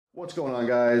What's going on,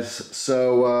 guys?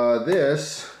 So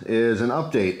this is an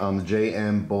update on the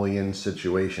JM Bullion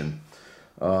situation.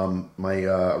 My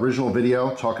original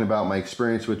video talking about my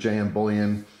experience with JM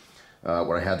Bullion,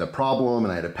 where I had the problem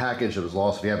and I had a package that was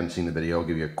lost. If you haven't seen the video, I'll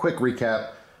give you a quick recap.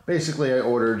 Basically, I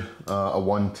ordered a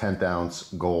 1/10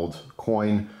 ounce gold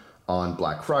coin on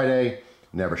Black Friday,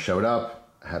 never showed up,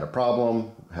 had a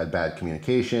problem, had bad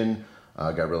communication,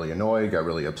 got really annoyed, got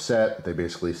really upset. They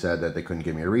basically said that they couldn't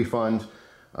give me a refund.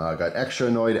 Got extra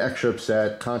annoyed, extra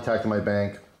upset, contacted my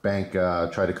bank. Bank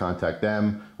tried to contact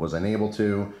them, was unable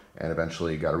to, and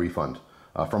eventually got a refund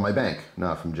from my bank,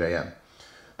 not from JM.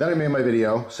 Then I made my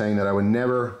video saying that I would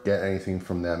never get anything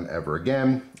from them ever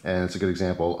again, and it's a good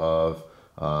example of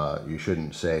you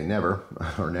shouldn't say never,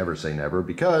 or never say never,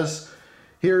 because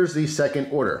here's the second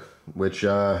order, which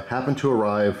happened to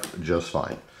arrive just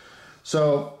fine.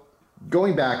 So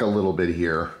going back a little bit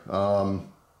here,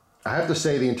 I have to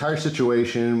say the entire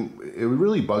situation, it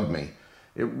really bugged me.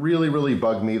 It really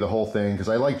bugged me, the whole thing, because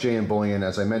I like JM Bullion.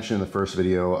 As I mentioned in the first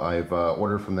video, I've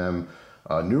ordered from them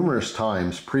numerous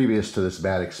times previous to this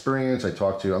bad experience. I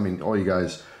talked to, all you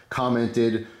guys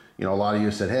commented, a lot of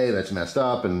you said, hey, that's messed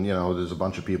up. And, there's a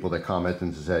bunch of people that commented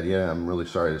and said, yeah, I'm really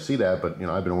sorry to see that. But,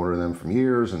 I've been ordering them for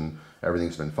years and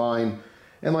everything's been fine.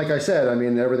 And like I said,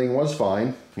 everything was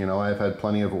fine. I've had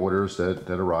plenty of orders that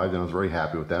arrived and I was very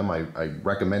happy with them. I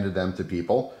recommended them to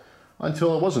people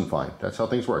until it wasn't fine. That's how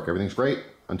things work. Everything's great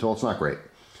until it's not great.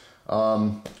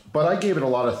 But I gave it a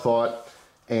lot of thought,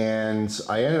 and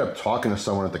I ended up talking to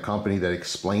someone at the company that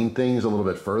explained things a little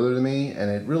bit further to me, and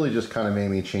it really just kind of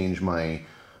made me change my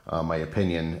my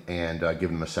opinion and give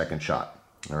them a second shot.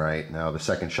 All right, now the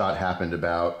second shot happened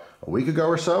about a week ago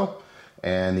or so,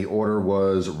 and the order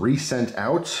was resent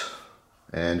out,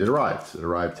 and it arrived. It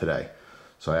arrived today.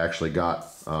 So I actually got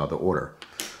the order.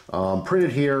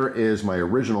 Printed here is my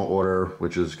original order,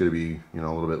 which is going to be, a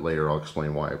little bit later. I'll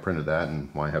explain why I printed that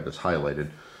and why I have this highlighted.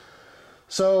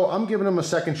 So I'm giving them a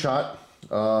second shot.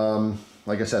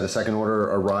 Like I said, the second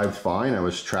order arrived fine. I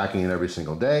was tracking it every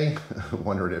single day,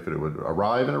 wondering if it would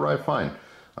arrive, and it arrived fine.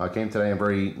 Came today. I'm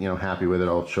very, happy with it.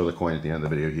 I'll show the coin at the end of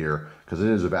the video here, because it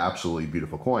is an absolutely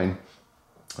beautiful coin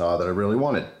that I really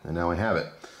wanted, and now I have it.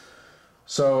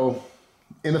 So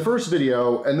in the first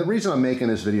video, and the reason I'm making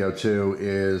this video too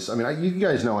is, you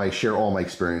guys know I share all my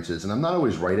experiences, and I'm not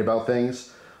always right about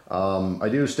things. I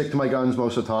do stick to my guns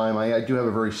most of the time. I do have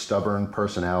a very stubborn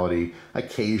personality.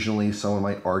 Occasionally someone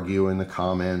might argue in the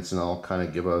comments and I'll kind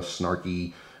of give a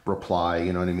snarky reply,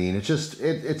 you know what I mean? It's just,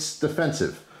 it's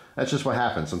defensive. That's just what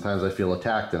happens. Sometimes I feel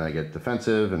attacked and I get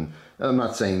defensive, and I'm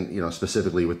not saying,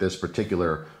 specifically with this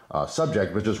particular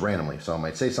subject, but just randomly. So I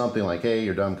might say something like, hey,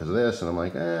 you're dumb because of this, and I'm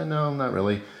like, no, I'm not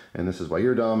really, and this is why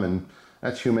you're dumb, and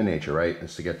that's human nature, right?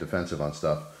 Is to get defensive on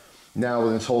stuff. Now,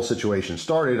 when this whole situation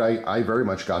started, I very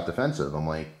much got defensive. I'm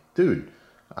like, dude,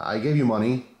 I gave you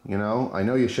money, I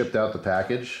know you shipped out the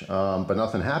package, but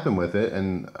nothing happened with it,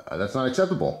 and that's not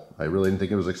acceptable. I really didn't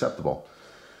think it was acceptable.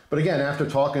 But again, after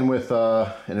talking with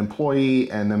an employee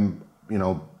and them,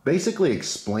 basically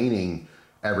explaining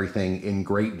everything in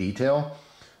great detail,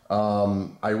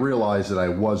 I realized that I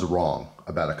was wrong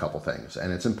about a couple things.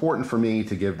 And it's important for me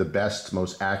to give the best,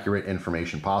 most accurate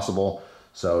information possible.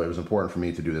 So it was important for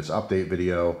me to do this update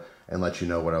video and let you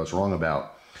know what I was wrong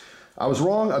about. I was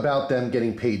wrong about them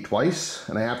getting paid twice.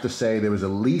 And I have to say there was at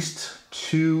least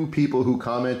 2 people who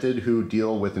commented who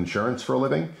deal with insurance for a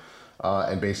living.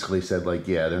 And basically said, like,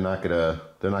 yeah, they're not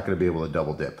gonna be able to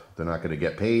double dip. They're not gonna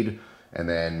get paid and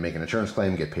then make an insurance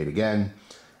claim, get paid again.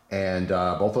 And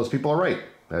both those people are right.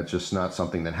 That's just not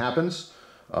something that happens.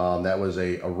 That was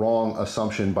a wrong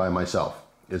assumption by myself,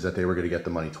 is that they were gonna get the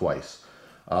money twice.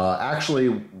 Actually,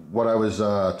 what I was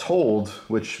told,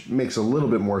 which makes a little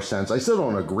bit more sense, I still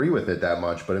don't agree with it that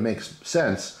much, but it makes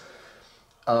sense.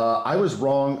 I was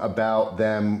wrong about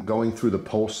them going through the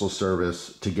Postal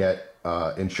Service to get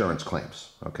insurance claims.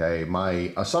 Okay,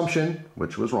 my assumption,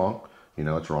 which was wrong,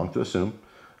 it's wrong to assume.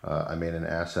 I made an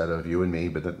ass out of you and me,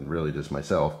 but that really just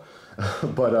myself.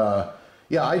 But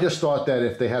yeah, I just thought that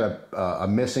if they had a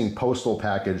missing postal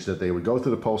package, that they would go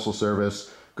through the Postal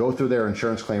Service, go through their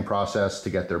insurance claim process to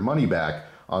get their money back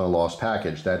on a lost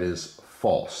package. That is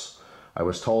false. I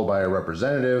was told by a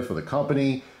representative for the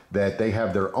company that they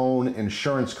have their own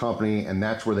insurance company, and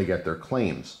that's where they get their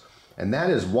claims. And that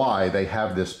is why they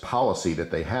have this policy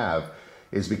that they have,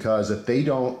 is because if they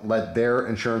don't let their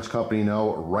insurance company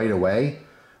know right away,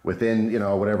 within,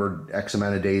 whatever X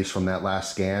amount of days from that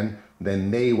last scan, then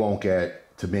they won't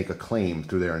get to make a claim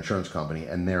through their insurance company,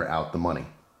 and they're out the money.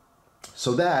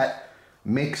 So that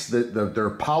makes their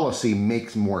policy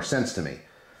makes more sense to me.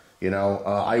 You know,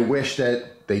 I wish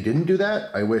that they didn't do that.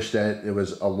 I wish that it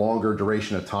was a longer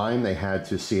duration of time. They had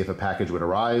to see if a package would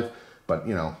arrive. But,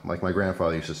 you know, like my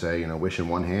grandfather used to say, you know, wish in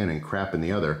one hand and crap in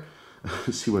the other.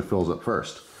 See what fills up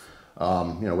first.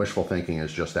 You know, wishful thinking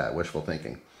is just that, wishful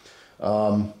thinking.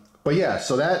 But yeah,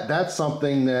 so that's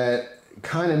something that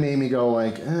kind of made me go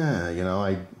like, you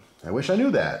know, I wish I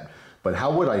knew that. But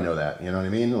how would I know that? You know what I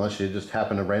mean? Unless you just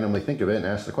happen to randomly think of it and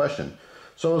ask the question.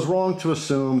 So I was wrong to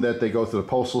assume that they go through the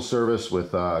Postal Service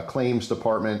with claims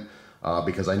department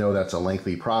because I know that's a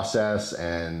lengthy process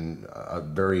and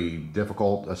very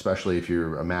difficult, especially if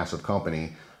you're a massive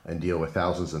company and deal with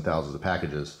thousands and thousands of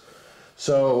packages.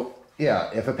 So yeah,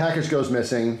 if a package goes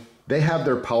missing, they have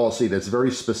their policy that's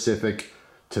very specific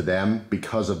to them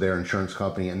because of their insurance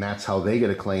company, and that's how they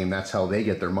get a claim, that's how they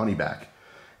get their money back.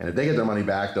 And if they get their money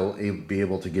back, they'll be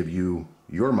able to give you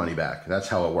your money back. That's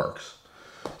how it works.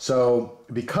 So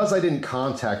because I didn't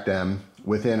contact them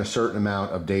within a certain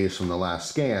amount of days from the last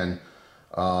scan,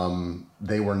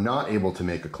 they were not able to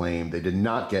make a claim. They did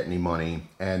not get any money,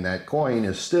 and that coin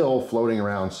is still floating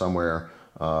around somewhere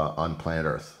on planet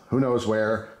Earth. Who knows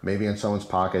where? Maybe in someone's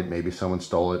pocket, maybe someone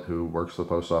stole it who works for the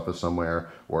post office somewhere,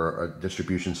 or a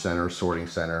distribution center, sorting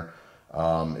center.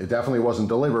 It definitely wasn't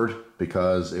delivered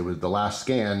because it was the last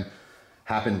scan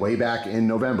happened way back in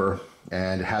November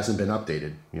and it hasn't been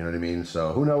updated. You know what I mean?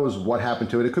 So who knows what happened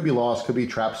to it? It could be lost, could be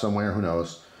trapped somewhere, who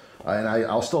knows? And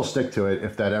I'll still stick to it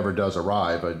if that ever does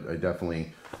arrive. I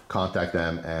definitely contact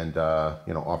them and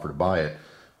you know, offer to buy it.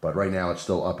 But right now it's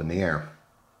still up in the air.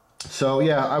 So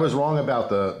yeah, I was wrong about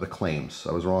the claims.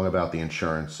 I was wrong about the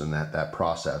insurance and that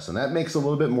process. And that makes a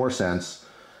little bit more sense.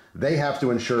 They have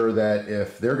to ensure that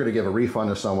if they're going to give a refund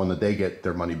to someone, that they get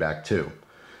their money back too.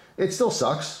 It still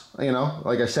sucks, you know,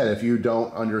 like I said, if you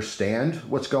don't understand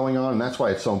what's going on, and that's why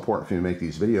it's so important for me to make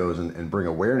these videos and bring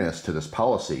awareness to this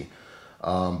policy,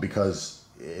 because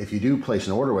if you do place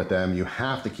an order with them, you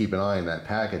have to keep an eye on that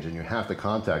package and you have to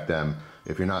contact them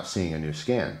if you're not seeing a new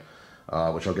scan,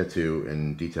 which I'll get to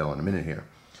in detail in a minute here.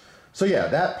 So yeah,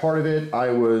 that part of it I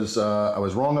was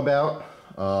wrong about,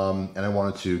 and I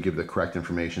wanted to give the correct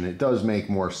information. It does make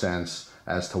more sense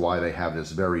as to why they have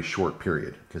this very short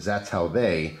period, because that's how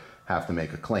they have to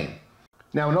make a claim.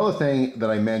 Now, another thing that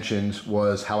I mentioned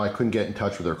was how I couldn't get in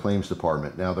touch with their claims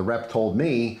department. Now, the rep told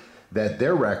me that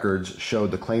their records showed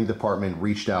the claim department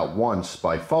reached out once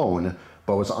by phone,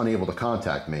 but was unable to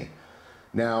contact me.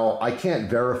 Now, I can't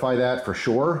verify that for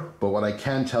sure, but what I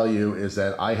can tell you is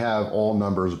that I have all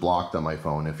numbers blocked on my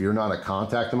phone. If you're not a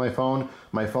contact on my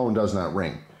phone does not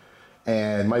ring.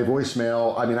 And my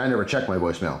voicemail, I mean, I never check my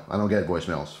voicemail. I don't get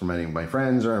voicemails from any of my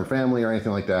friends or family or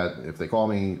anything like that. If they call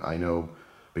me, I know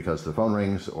because the phone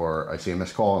rings, or I see a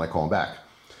missed call and I call them back.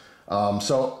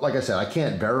 So like I said, I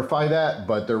can't verify that,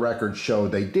 but their records show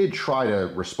they did try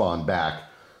to respond back.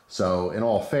 So in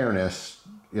all fairness,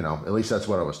 you know, at least that's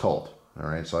what I was told. All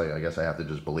right, so I guess I have to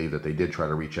just believe that they did try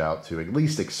to reach out to at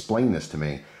least explain this to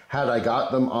me. Had I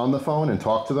got them on the phone and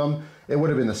talked to them, it would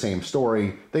have been the same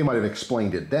story. They might have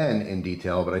explained it then in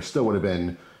detail, but I still would have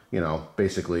been, you know,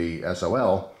 basically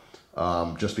SOL,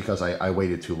 just because I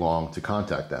waited too long to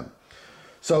contact them.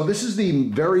 So this is the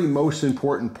very most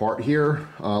important part here.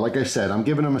 Like I said, I'm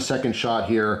giving them a second shot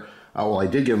here. Well, I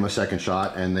did give them a second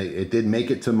shot, and it did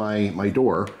make it to my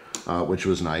door, which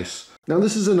was nice. Now,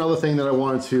 this is another thing that I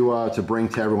wanted to bring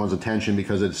to everyone's attention,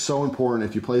 because it's so important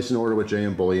if you place an order with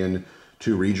JM Bullion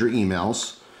to read your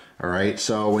emails. All right,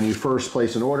 so when you first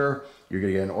place an order, you're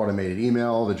gonna get an automated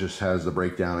email that just has the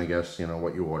breakdown, I guess, you know,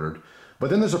 what you ordered. But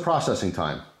then there's a processing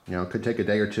time. You know, it could take a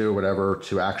day or two or whatever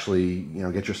to actually, you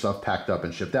know, get your stuff packed up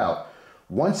and shipped out.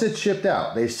 Once it's shipped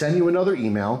out, they send you another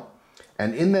email,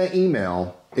 and in that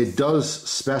email, it does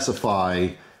specify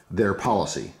their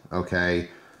policy, okay?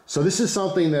 So this is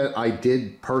something that I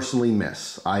did personally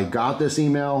miss. I got this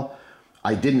email,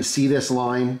 I didn't see this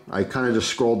line. I kind of just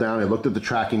scrolled down, I looked at the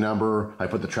tracking number, I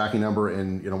put the tracking number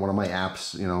in, you know, one of my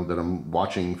apps, you know, that I'm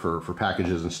watching for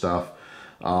packages and stuff.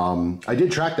 I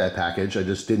did track that package, I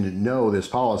just didn't know this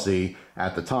policy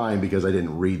at the time because I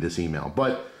didn't read this email.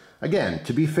 But again,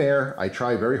 to be fair, I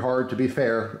try very hard to be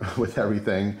fair with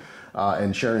everything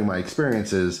and sharing my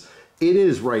experiences. It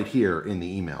is right here in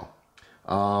the email.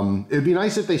 It'd be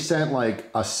nice if they sent like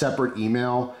a separate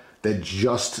email that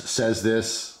just says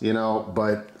this, you know,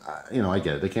 but you know, I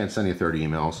get it. They can't send you 30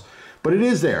 emails, but it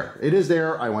is there. It is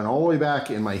there. I went all the way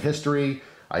back in my history.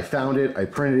 I found it. I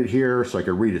printed it here so I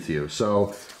could read it to you.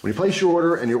 So when you place your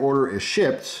order and your order is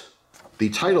shipped, the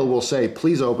title will say,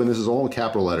 please open, this is all in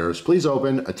capital letters, please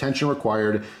open, attention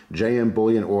required, JM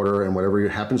Bullion order, and whatever it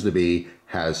happens to be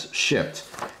has shipped.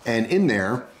 And in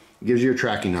there, it gives you a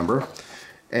tracking number.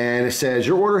 And it says,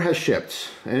 your order has shipped,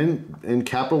 and in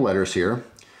capital letters here.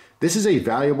 This is a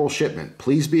valuable shipment.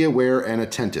 Please be aware and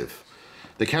attentive.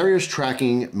 The carrier's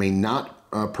tracking may not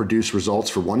produce results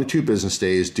for 1 to 2 business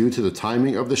days due to the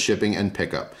timing of the shipping and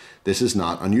pickup. This is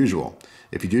not unusual.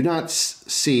 If you do not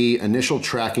see initial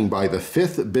tracking by the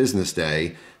 5th business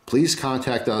day, please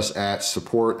contact us at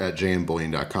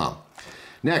support@jmbullion.com.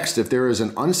 Next, if there is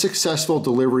an unsuccessful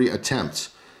delivery attempt,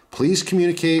 please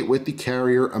communicate with the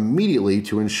carrier immediately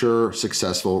to ensure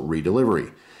successful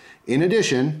redelivery. In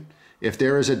addition, if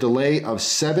there is a delay of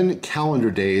 7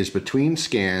 calendar days between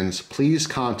scans, please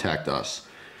contact us.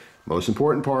 Most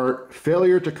important part,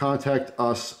 failure to contact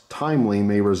us timely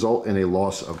may result in a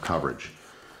loss of coverage.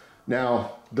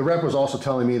 Now, the rep was also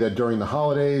telling me that during the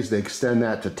holidays, they extend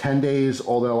that to 10 days,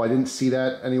 although I didn't see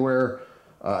that anywhere.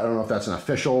 I don't know if that's an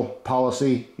official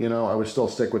policy. You know, I would still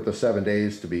stick with the 7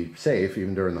 days to be safe,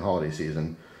 even during the holiday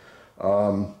season.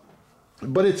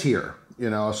 But it's here, you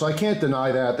know, so I can't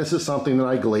deny that. This is something that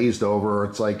I glazed over.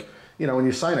 It's like, you know, when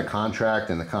you sign a contract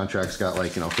and the contract's got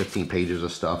like, 15 pages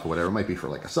of stuff or whatever, it might be for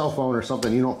like a cell phone or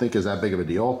something you don't think is that big of a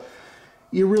deal.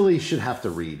 You really should have to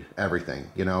read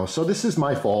everything, you know. So this is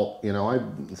my fault, you know.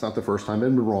 It's not the first time I've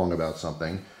been wrong about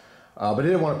something. But I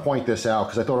didn't want to point this out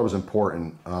because I thought it was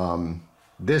important.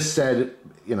 This said,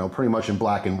 you know, pretty much in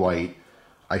black and white,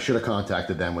 I should have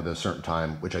contacted them within a certain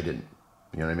time, which I didn't.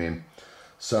 You know what I mean?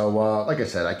 So, like I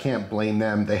said, I can't blame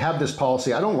them. They have this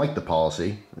policy. I don't like the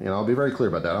policy. You know, I'll be very clear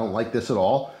about that. I don't like this at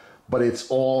all. But it's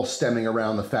all stemming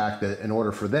around the fact that in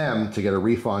order for them to get a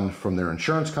refund from their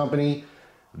insurance company,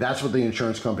 that's what the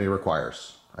insurance company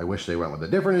requires. I wish they went with a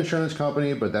different insurance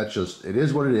company, but that's just, it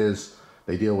is what it is.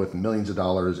 They deal with millions of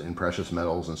dollars in precious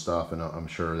metals and stuff, and I'm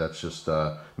sure that's just,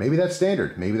 maybe that's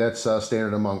standard. Maybe that's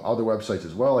standard among other websites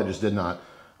as well. I just did not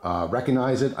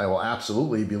recognize it. I will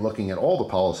absolutely be looking at all the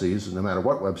policies, no matter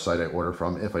what website I order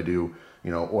from, if I do,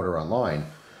 you know, order online.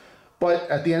 But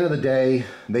at the end of the day,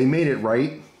 they made it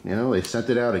right. You know, they sent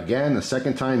it out again. The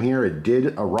second time here, it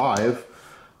did arrive.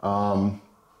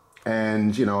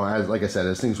 And, you know, as like I said,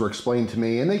 as things were explained to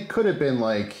me, and they could have been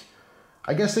like,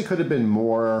 I guess they could have been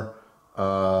more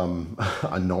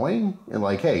annoying and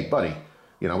like, hey, buddy,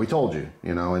 you know, we told you,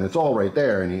 you know, and it's all right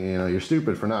there, and you know, you're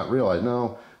stupid for not realizing.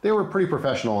 No, they were pretty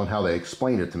professional in how they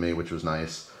explained it to me, which was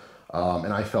nice.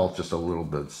 And I felt just a little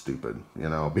bit stupid, you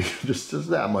know, just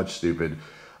that much stupid,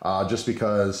 just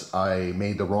because I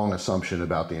made the wrong assumption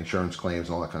about the insurance claims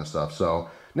and all that kind of stuff. So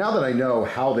now that I know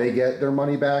how they get their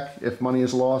money back if money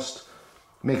is lost,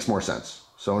 makes more sense.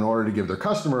 So in order to give their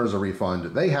customers a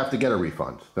refund, they have to get a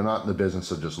refund. They're not in the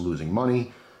business of just losing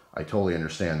money. I totally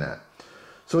understand that.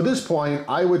 So at this point,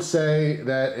 I would say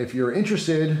that if you're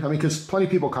interested, I mean, because plenty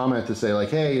of people comment to say like,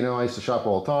 hey, you know, I used to shop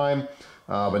all the time,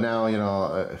 but now, you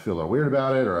know, I feel a little weird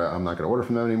about it, or I'm not going to order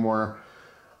from them anymore.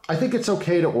 I think it's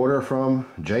okay to order from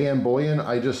JM Bullion.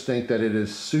 I just think that it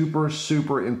is super,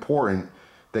 super important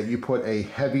that you put a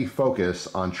heavy focus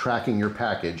on tracking your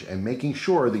package and making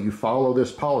sure that you follow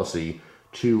this policy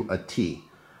to a T.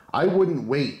 I wouldn't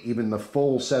wait even the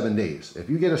full 7 days. If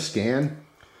you get a scan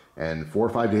and 4 or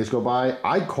 5 days go by,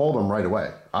 I'd call them right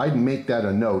away. I'd make that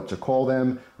a note to call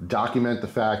them, document the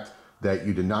fact that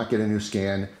you did not get a new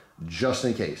scan, just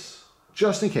in case,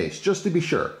 just to be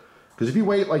sure. Because if you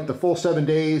wait like the full 7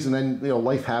 days and then, you know,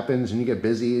 life happens and you get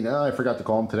busy and I forgot to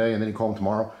call them today, and then you call them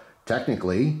tomorrow,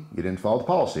 technically you didn't follow the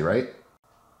policy, right?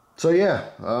 So yeah,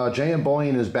 JM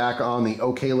Bullion is back on the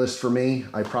okay list for me.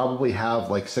 I probably have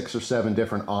like 6 or 7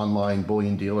 different online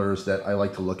bullion dealers that I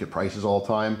like to look at prices all the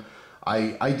time.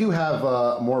 I do have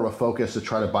more of a focus to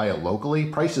try to buy it locally.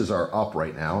 Prices are up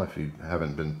right now if you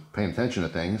haven't been paying attention to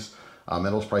things.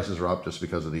 Metals prices are up just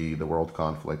because of the world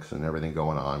conflicts and everything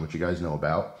going on, which you guys know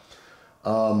about.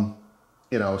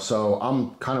 You know, so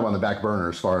I'm kind of on the back burner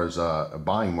as far as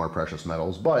buying more precious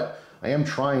metals, but I am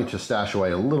trying to stash away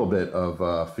a little bit of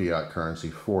fiat currency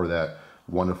for that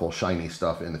wonderful shiny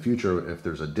stuff in the future if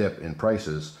there's a dip in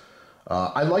prices.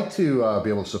 I like to be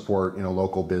able to support, you know,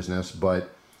 local business, but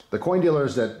the coin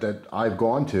dealers that I've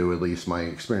gone to, at least my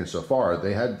experience so far,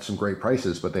 they had some great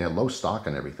prices, but they had low stock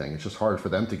and everything. It's just hard for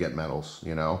them to get metals,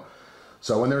 you know.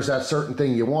 So when there's that certain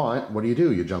thing you want, what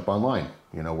do? You jump online,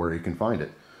 you know, where you can find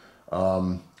it.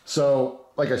 So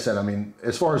like I said, I mean,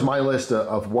 as far as my list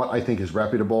of what I think is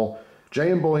reputable,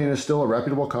 JM Bullion is still a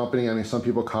reputable company. I mean, some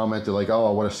people commented like,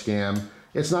 oh, what a scam.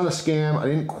 It's not a scam. I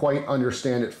didn't quite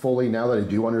understand it fully. Now that I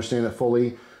do understand it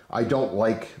fully, I don't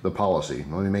like the policy.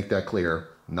 Let me make that clear.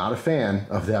 Not a fan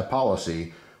of that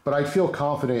policy, but I'd feel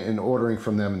confident in ordering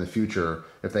from them in the future.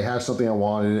 If they have something I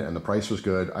wanted and the price was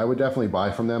good, I would definitely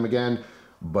buy from them again.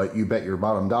 But you bet your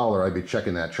bottom dollar I'd be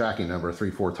checking that tracking number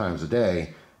 3-4 times a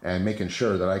day and making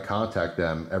sure that I contact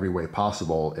them every way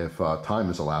possible if time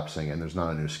is elapsing and there's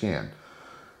not a new scan.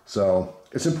 So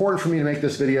it's important for me to make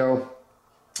this video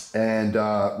and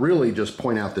really just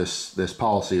point out this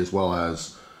policy, as well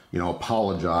as, you know,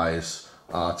 apologize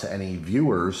to any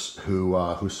viewers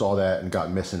who saw that and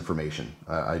got misinformation.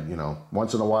 You know,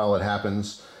 once in a while it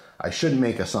happens. I shouldn't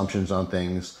make assumptions on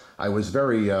things. I was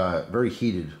very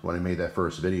heated when I made that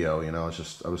first video. You know,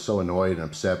 I was so annoyed and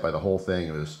upset by the whole thing.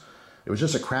 It was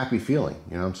just a crappy feeling.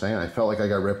 You know what I'm saying? I felt like I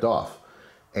got ripped off,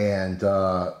 and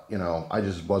you know, I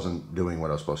just wasn't doing what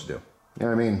I was supposed to do. You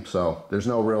know what I mean? So there's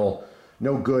no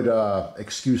good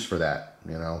excuse for that.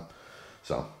 You know,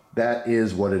 so that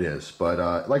is what it is.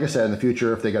 But like I said, in the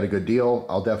future, if they got a good deal,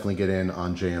 I'll definitely get in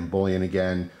on JM Bullion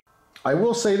again. I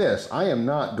will say this, I am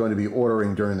not going to be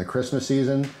ordering during the Christmas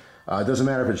season. It doesn't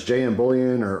matter if it's JM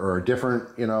Bullion or a different,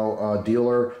 you know,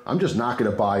 dealer. I'm just not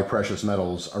going to buy precious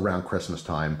metals around Christmas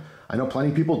time. I know plenty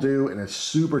of people do, and it's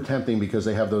super tempting because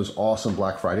they have those awesome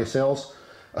Black Friday sales.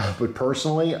 But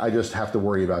personally, I just have to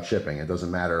worry about shipping. It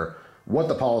doesn't matter what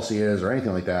the policy is or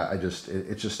anything like that.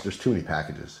 It's just, there's too many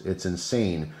packages. It's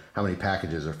insane how many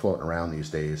packages are floating around these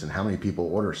days and how many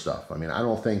people order stuff. I mean, I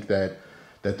don't think that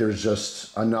there's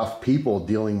just enough people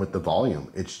dealing with the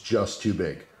volume. It's just too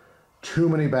big. Too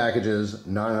many packages,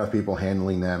 not enough people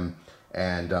handling them,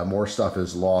 and more stuff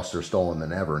is lost or stolen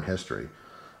than ever in history.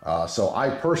 So I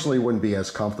personally wouldn't be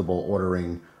as comfortable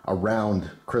ordering around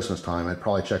Christmas time. I'd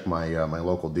probably check my my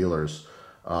local dealers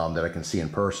that I can see in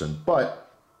person. But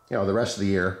you know, the rest of the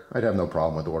year, I'd have no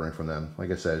problem with ordering from them. Like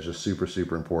I said, it's just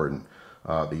super important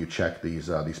that you check these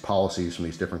policies from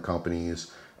these different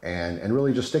companies, and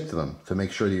really just stick to them to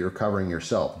make sure that you're covering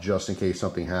yourself just in case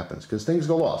something happens, because things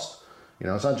go lost. You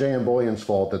know, it's not JM Bullion's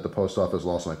fault that the post office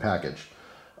lost my package,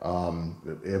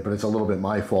 but it's a little bit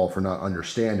my fault for not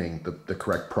understanding the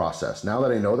correct process. Now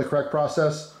that I know the correct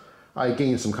process, I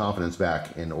gain some confidence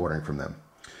back in ordering from them.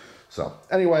 So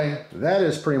anyway, that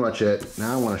is pretty much it.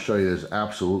 Now I want to show you this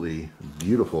absolutely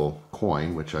beautiful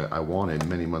coin, which I wanted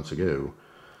many months ago.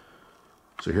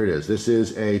 So here it is. This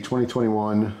is a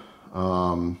 2021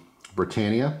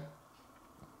 Britannia.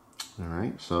 All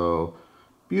right, so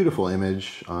beautiful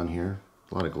image on here.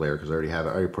 A lot of glare because I already have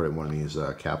it. I already put it in one of these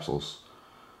capsules.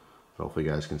 Hopefully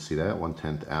you guys can see that.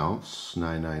 1/10 ounce,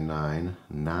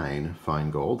 9999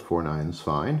 fine gold, 4 nines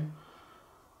fine.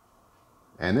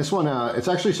 And this one, it's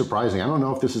actually surprising. I don't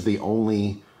know if this is the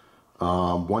only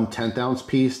 1/10 ounce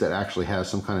piece that actually has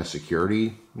some kind of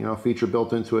security, you know, feature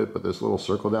built into it. But this little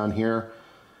circle down here,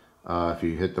 if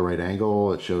you hit the right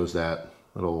angle, it shows that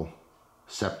little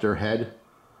scepter head.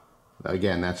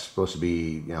 Again, that's supposed to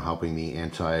be, you know, helping the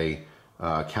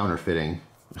anti-counterfeiting.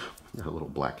 Got a little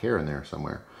black hair in there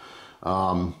somewhere.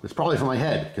 It's probably from my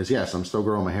head, because yes, I'm still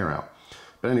growing my hair out.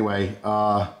 But anyway,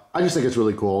 I just think it's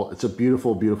really cool. It's a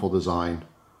beautiful, beautiful design.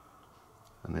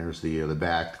 And there's the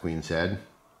back, the queen's head.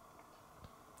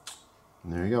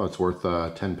 And there you go. It's worth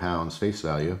 10 pounds face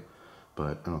value,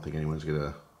 but I don't think anyone's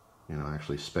gonna, you know,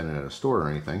 actually spend it at a store or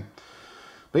anything.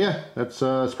 But yeah, that's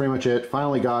pretty much it.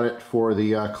 Finally got it for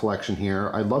the collection here.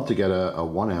 I'd love to get a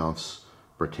 1 ounce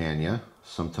Britannia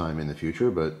sometime in the future,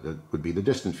 but it would be the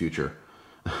distant future.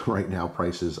 Right now,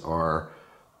 prices are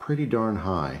pretty darn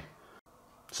high.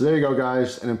 So there you go,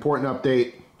 guys. An important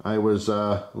update. I was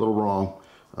a little wrong.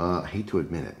 I hate to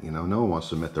admit it. You know, no one wants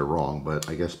to admit they're wrong, but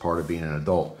I guess part of being an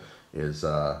adult is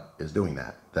doing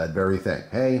that very thing.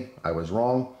 Hey, I was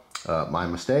wrong. My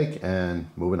mistake, and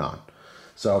moving on.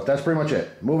 So that's pretty much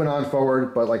it. Moving on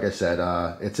forward, but like I said,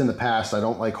 it's in the past. I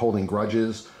don't like holding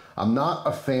grudges. I'm not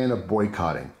a fan of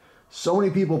boycotting. So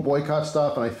many people boycott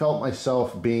stuff, and I felt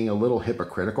myself being a little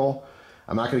hypocritical.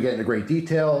 I'm not going to get into great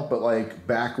detail, but like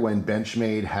back when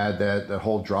Benchmade had that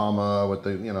whole drama with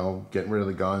the, you know, getting rid of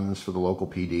the guns for the local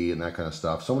PD and that kind of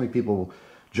stuff, so many people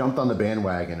jumped on the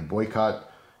bandwagon and boycott,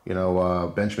 you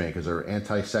know, Benchmade because they're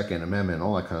anti-Second Amendment,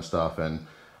 all that kind of stuff, and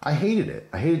I hated it.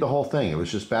 I hated the whole thing. It was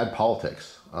just bad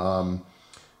politics. You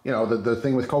know, the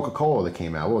thing with Coca-Cola that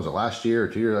came out, what was it, last year or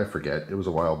 2 years? I forget. It was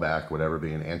a while back, whatever,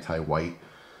 being anti-white.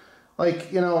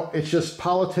 Like, you know, it's just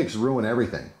politics ruin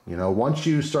everything. You know, once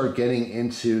you start getting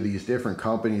into these different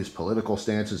companies' political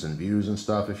stances and views and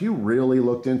stuff, if you really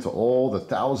looked into all the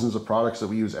thousands of products that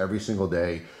we use every single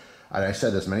day, and I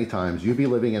said this many times, you'd be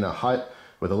living in a hut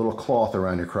with a little cloth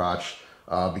around your crotch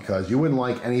because you wouldn't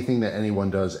like anything that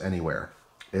anyone does anywhere.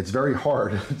 It's very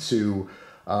hard to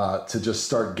just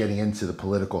start getting into the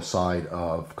political side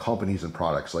of companies and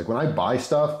products. Like when I buy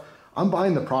stuff, I'm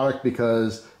buying the product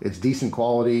because it's decent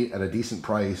quality at a decent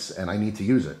price and I need to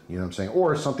use it, you know what I'm saying?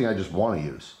 Or something I just want to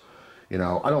use. You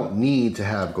know, I don't need to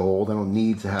have gold. I don't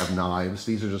need to have knives.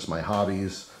 These are just my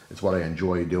hobbies It's what I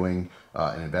enjoy doing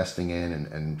and investing in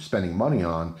and spending money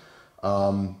on.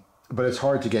 But it's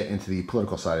hard to get into the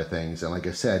political side of things. And like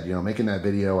I said, you know, making that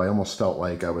video, I almost felt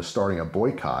like I was starting a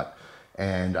boycott,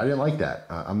 and I didn't like that.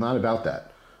 I'm not about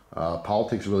that.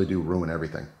 Politics really do ruin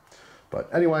everything. But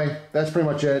anyway, that's pretty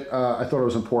much it. I thought it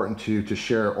was important to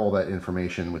share all that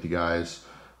information with you guys.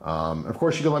 Of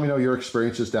course, you can let me know your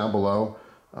experiences down below.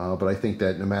 But I think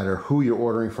that no matter who you're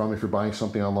ordering from, if you're buying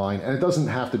something online, and it doesn't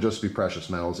have to just be precious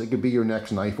metals, it could be your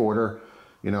next knife order,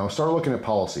 you know, start looking at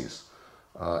policies.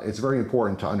 It's very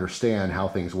important to understand how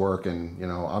things work, and, you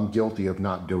know, I'm guilty of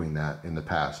not doing that in the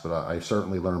past, but I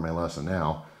certainly learned my lesson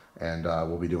now, and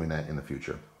we'll be doing that in the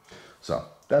future. So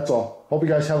that's all. Hope you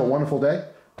guys have a wonderful day,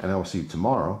 and I will see you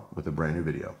tomorrow with a brand new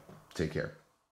video. Take care.